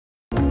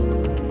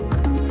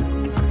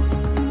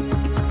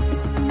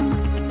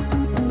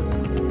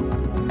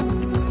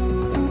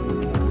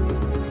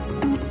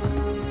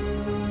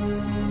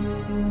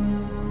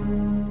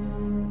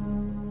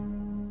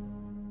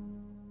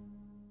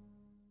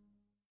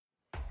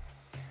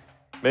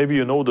Maybe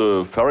you know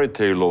the fairy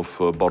tale of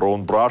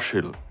Barón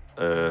Prášil.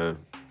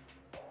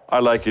 I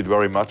like it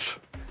very much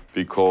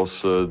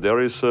because there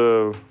is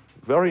a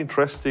very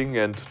interesting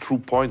and true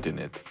point in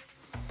it.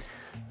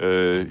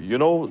 You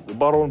know,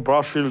 Barón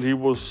Prášil, he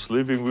was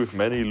living with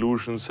many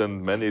illusions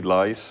and many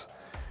lies.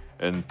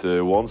 And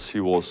once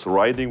he was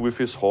riding with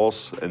his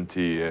horse and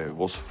he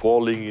was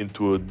falling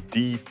into a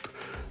deep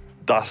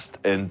dust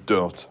and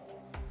dirt.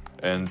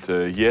 And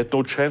he had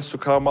no chance to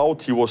come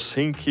out. He was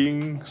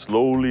sinking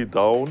slowly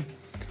down.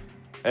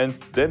 And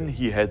then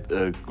he had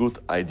a good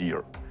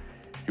idea.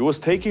 He was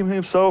taking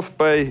himself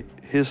by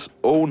his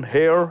own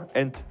hair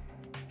and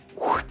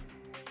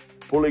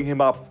pulling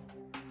him up.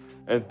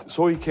 And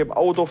so he came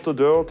out of the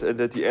dirt, and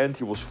at the end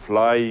he was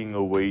flying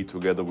away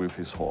together with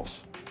his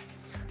horse.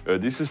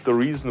 This is the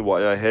reason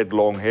why I had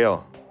long hair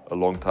a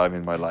long time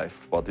in my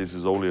life, but this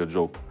is only a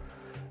joke.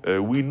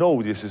 We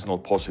know this is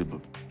not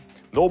possible.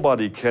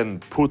 Nobody can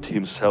put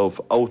himself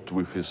out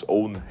with his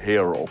own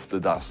hair of the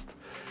dust.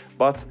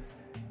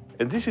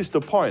 And this is the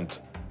point,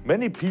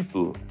 many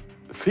people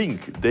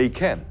think they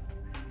can.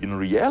 In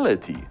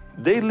reality,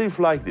 they live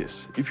like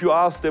this. If you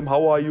ask them,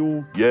 how are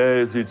you?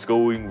 Yes, it's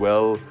going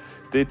well.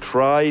 They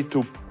try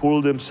to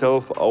pull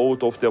themselves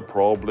out of their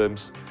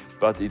problems,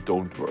 but it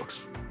don't work.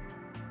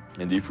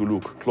 And if you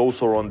look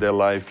closer on their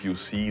life, you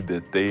see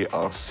that they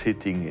are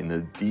sitting in a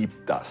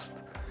deep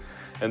dust.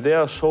 And there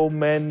are so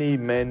many,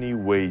 many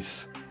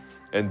ways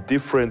and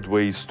different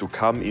ways to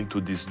come into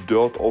this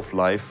dirt of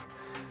life.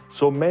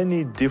 So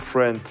many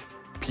different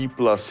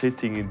people are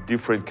sitting in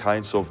different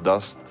kinds of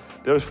dust.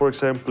 There is, for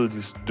example,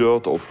 this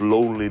dirt of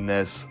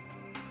loneliness,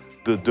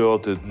 the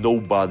dirt that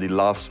nobody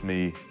loves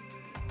me,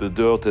 the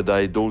dirt that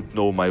I don't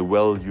know my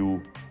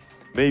value,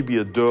 maybe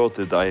a dirt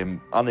that I am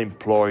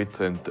unemployed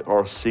and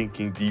are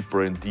sinking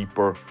deeper and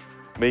deeper.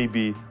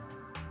 Maybe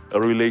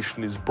a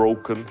relation is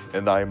broken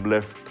and I am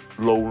left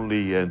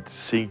lonely and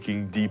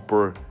sinking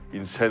deeper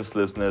in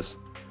senselessness.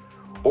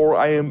 Or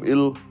I am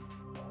ill.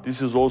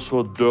 This is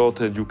also dirt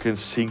and you can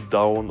sink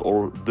down,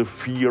 or the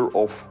fear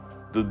of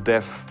the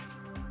death.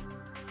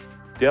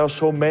 There are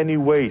so many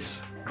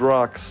ways,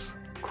 drugs,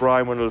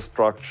 criminal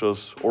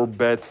structures, or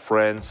bad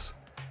friends.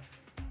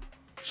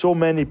 So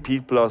many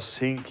people are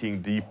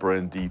sinking deeper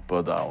and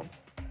deeper down.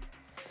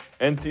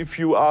 And if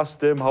you ask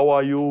them, how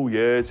are you?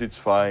 Yes, it's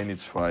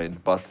fine.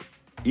 But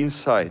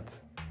inside,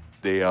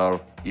 they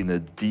are in a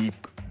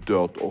deep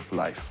dirt of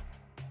life.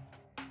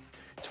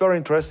 It's very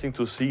interesting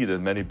to see that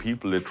many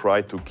people, they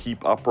try to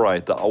keep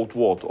upright the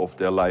outward of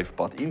their life,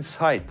 but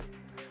inside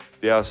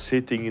they are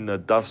sitting in a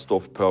dust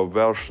of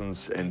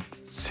perversions and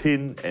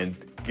sin and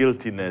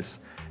guiltiness,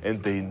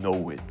 and they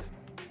know it.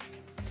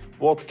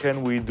 What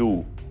can we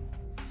do?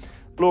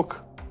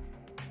 Look,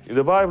 in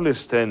the Bible is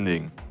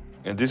standing,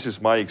 and this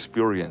is my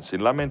experience,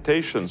 in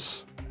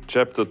Lamentations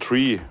chapter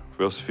 3,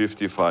 verse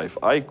 55,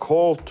 I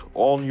called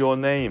on your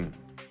name,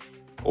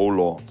 O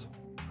Lord,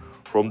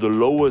 from the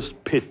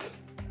lowest pit.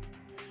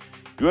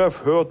 You have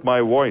heard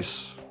my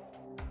voice.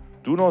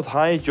 Do not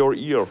hide your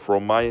ear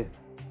from my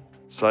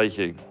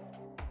sighing,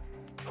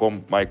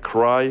 from my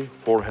cry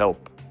for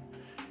help.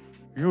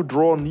 You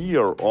draw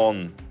near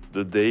on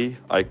the day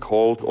I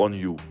called on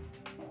you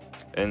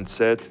and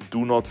said,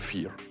 do not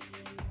fear.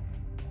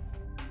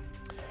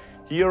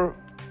 Here,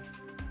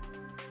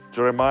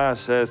 Jeremiah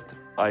says,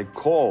 I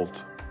called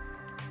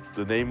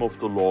the name of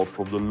the Lord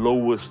from the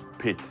lowest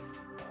pit.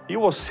 He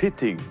was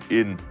sitting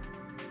in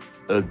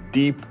a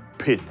deep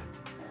pit,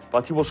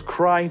 but he was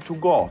crying to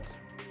God,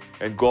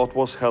 and God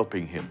was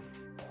helping him.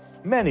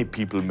 Many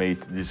people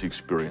made this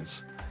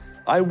experience.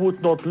 I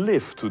would not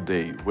live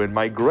today when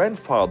my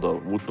grandfather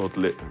would not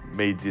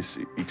made this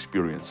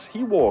experience.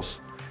 He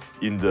was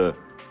in the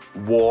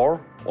war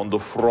on the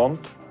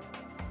front,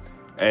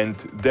 and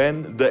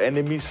then the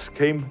enemies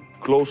came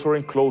closer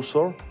and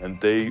closer, and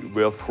they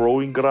were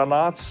throwing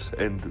grenades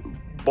and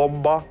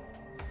bomba,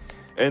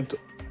 and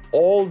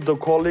all the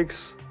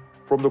colleagues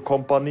from the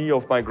company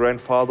of my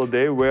grandfather,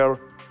 they were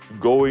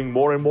going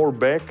more and more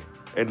back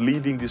and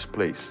leaving this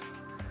place.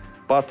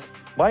 But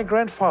my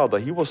grandfather,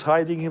 he was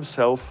hiding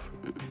himself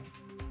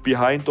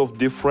behind of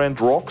different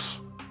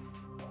rocks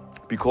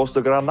because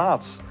the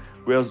grenades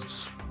were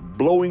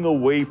blowing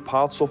away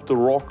parts of the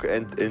rock,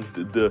 and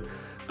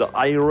the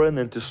iron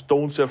and the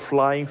stones are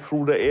flying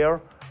through the air,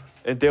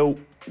 and there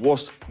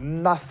was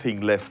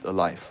nothing left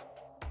alive.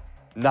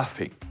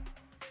 Nothing.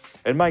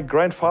 And my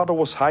grandfather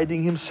was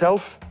hiding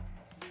himself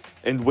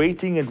and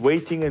waiting and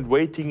waiting and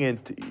waiting, and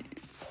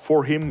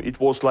for him it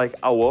was like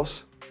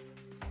hours.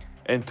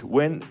 And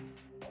when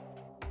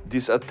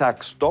this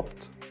attack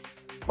stopped,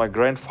 my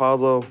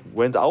grandfather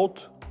went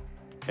out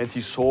and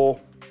he saw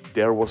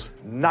there was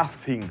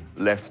nothing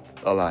left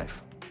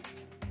alive.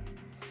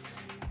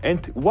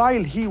 And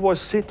while he was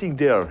sitting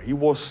there, he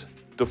was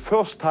the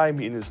first time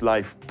in his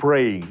life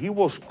praying. He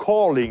was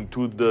calling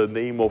to the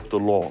name of the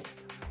Lord.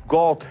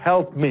 God,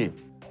 help me,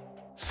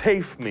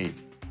 save me.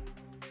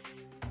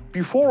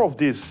 Before of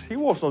this, he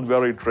was not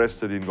very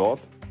interested in God.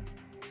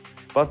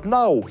 But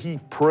now he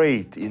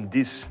prayed in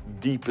this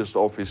deepest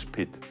of his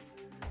pit.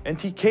 And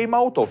he came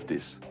out of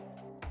this.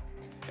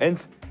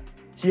 And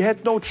he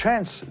had no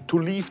chance to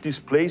leave this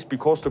place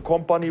because the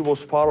company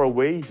was far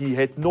away. He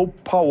had no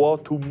power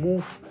to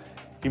move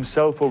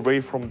himself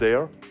away from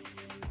there.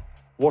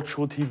 What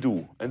should he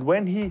do? And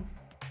when he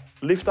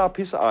lifted up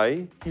his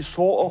eye, he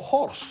saw a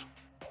horse.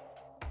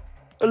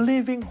 A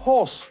living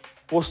horse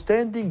was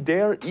standing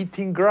there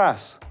eating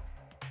grass.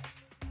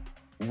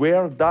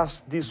 Where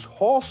does this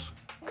horse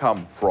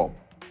come from?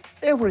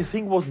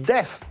 Everything was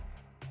death.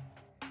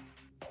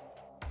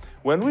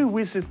 When we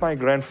visit my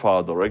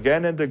grandfather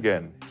again and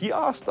again, he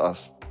asked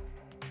us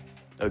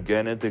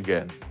again and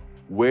again,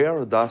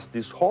 where does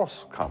this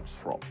horse come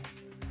from?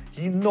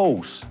 He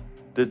knows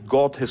that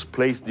God has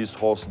placed this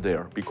horse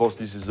there because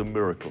this is a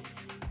miracle.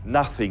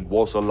 Nothing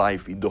was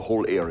alive in the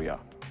whole area.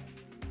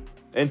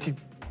 And he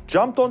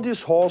jumped on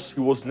this horse. He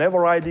was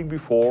never riding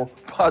before,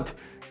 but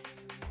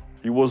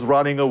he was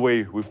running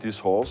away with this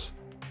horse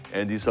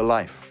and is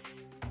alive.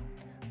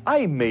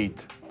 I made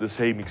the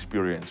same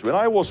experience. When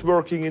I was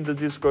working in the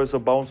disco as a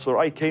bouncer,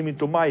 I came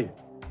into my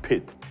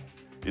pit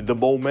in the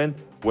moment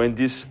when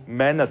this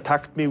man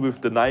attacked me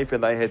with the knife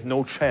and I had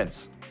no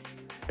chance.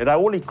 And I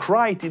only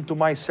cried into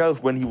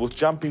myself when he was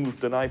jumping with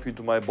the knife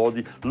into my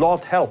body,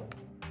 Lord, help.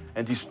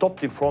 And he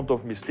stopped in front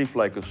of me stiff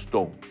like a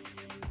stone.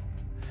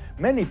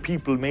 Many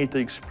people made the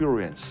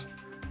experience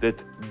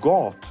that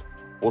God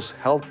was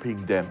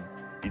helping them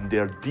in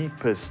their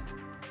deepest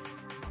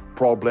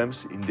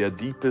problems, in their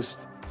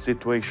deepest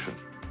situation.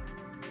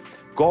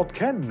 God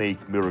can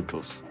make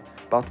miracles,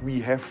 but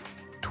we have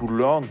to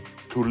learn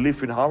to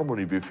live in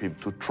harmony with Him,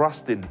 to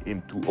trust in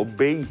Him, to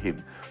obey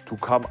Him, to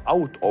come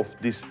out of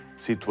these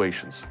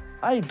situations.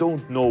 I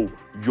don't know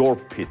your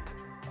pit.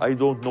 I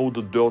don't know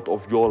the dirt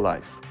of your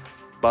life.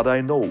 But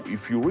I know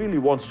if you really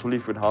want to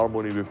live in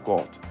harmony with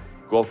God,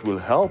 God will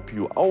help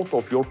you out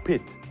of your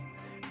pit.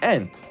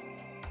 And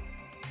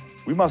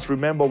we must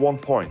remember one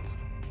point.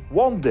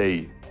 One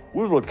day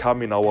we will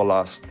come in our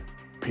last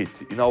pit,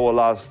 in our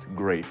last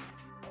grave.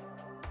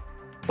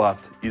 But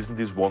isn't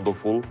this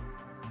wonderful?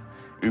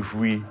 If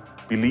we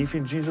believe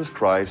in Jesus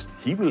Christ,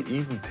 He will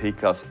even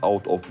take us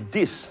out of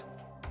this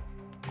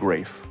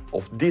grave,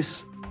 of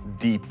this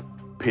deep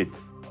pit.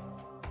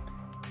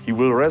 He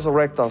will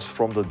resurrect us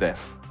from the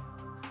death,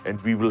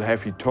 and we will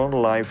have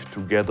eternal life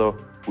together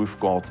with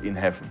God in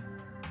heaven.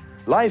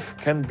 Life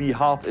can be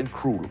hard and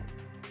cruel,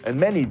 and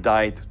many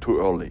died too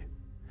early.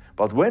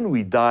 But when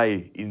we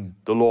die in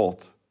the Lord,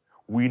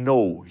 we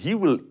know He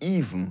will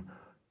even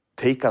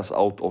take us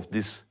out of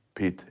this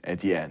pit at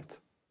the end.